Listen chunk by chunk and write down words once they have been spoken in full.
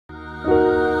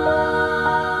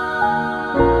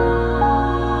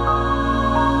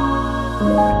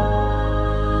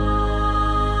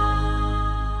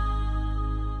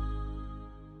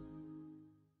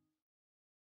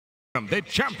the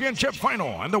championship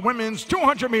final and the women's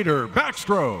 200-meter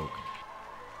backstroke.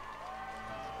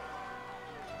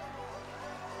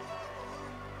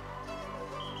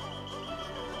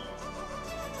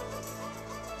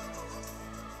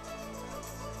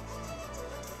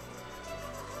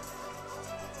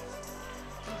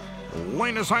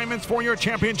 Lane assignments for your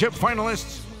championship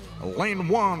finalists. Lane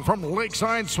 1 from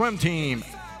Lakeside Swim Team,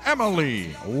 Emily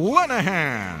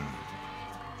Lenahan.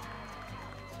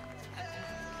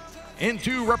 In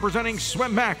 2, representing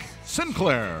Swim Mac,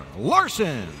 Sinclair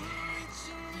Larson.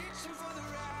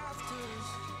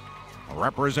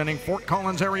 Representing Fort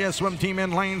Collins Area Swim Team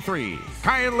in Lane 3,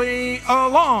 Kylie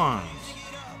Alons.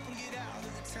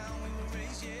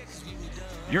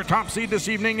 Your top seed this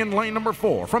evening in lane number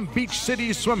 4 from Beach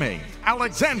City Swimming,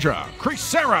 Alexandra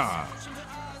Crisera.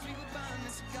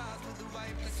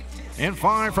 In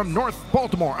 5 from North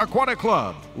Baltimore Aquatic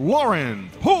Club, Lauren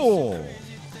Poole.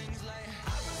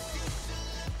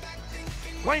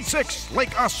 Lane 6,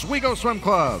 Lake Oswego Swim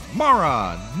Club,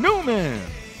 Mara Newman.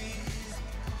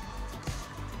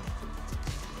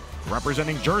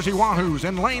 Representing Jersey Wahoos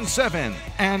in lane 7,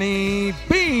 Annie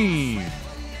Beam.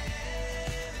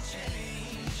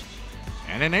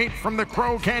 And in 8 from the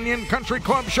Crow Canyon Country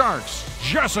Club Sharks,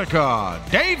 Jessica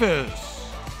Davis.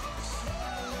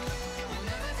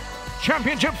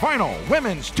 Championship final,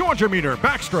 women's 200-meter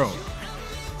backstroke.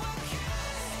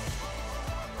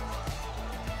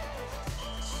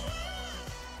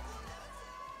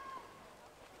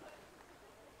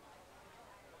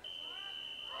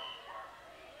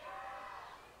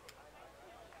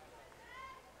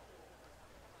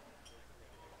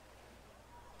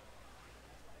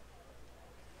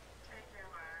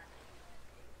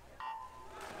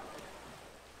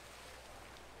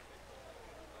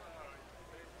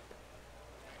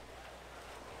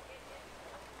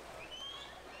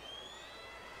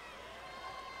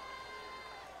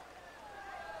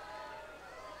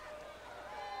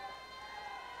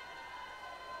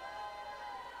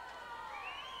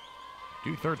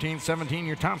 Do 13-17,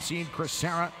 your top seed,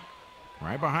 Crisera.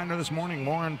 Right behind her this morning,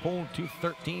 Lauren Poole,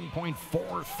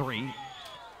 213.43.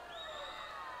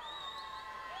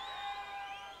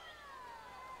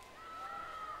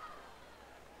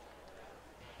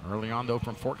 Early on, though,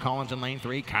 from Fort Collins in lane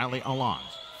 3, Kylie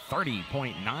Alons,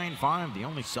 30.95, the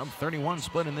only sub-31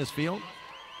 split in this field.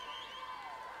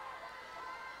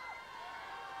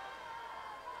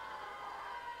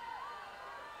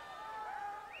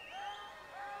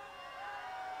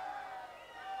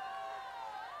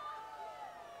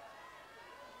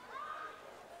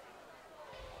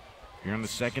 Here in the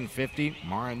second 50,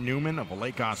 Mara Newman of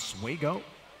Lake Oswego.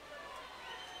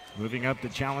 Moving up to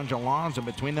challenge Alons, and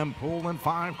between them, Poole in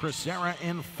 5, Crisera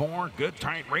in 4. Good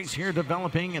tight race here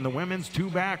developing in the women's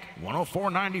 2-back.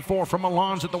 104.94 from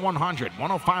Alons at the 100.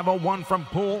 105.01 from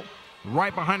Poole.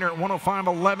 Right behind her at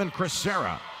 105.11,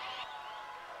 Crisera.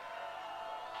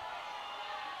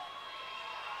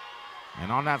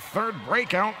 And on that third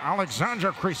breakout,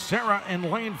 Alexandra Crisera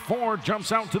in lane 4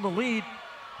 jumps out to the lead.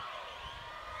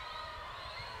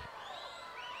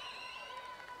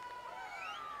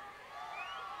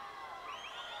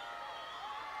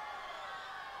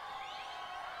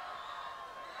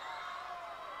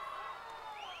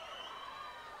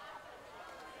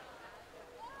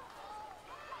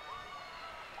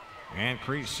 And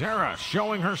Crisera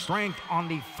showing her strength on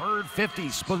the third 50,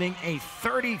 splitting a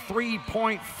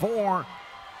 33.4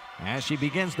 as she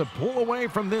begins to pull away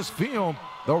from this field.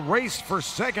 The race for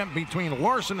second between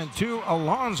Larson in 2,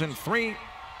 Alons in 3,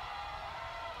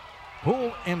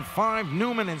 Poole in 5,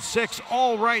 Newman in 6,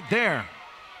 all right there.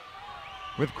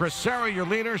 With Crisera your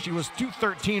leader, she was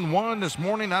 213.1 this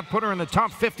morning. That put her in the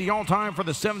top 50 all-time for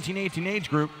the 17-18 age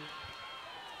group.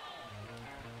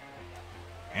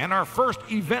 And our first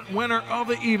event winner of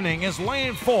the evening is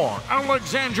lane 4,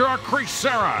 Alexandra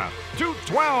Crisera,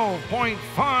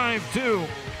 212.52.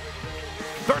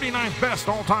 39th best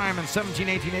all-time in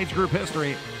 17-18 age group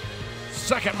history.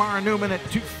 Second, Mara Newman at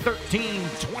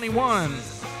 213.21.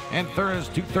 And third is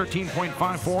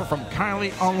 213.54 from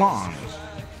Kylie Alons.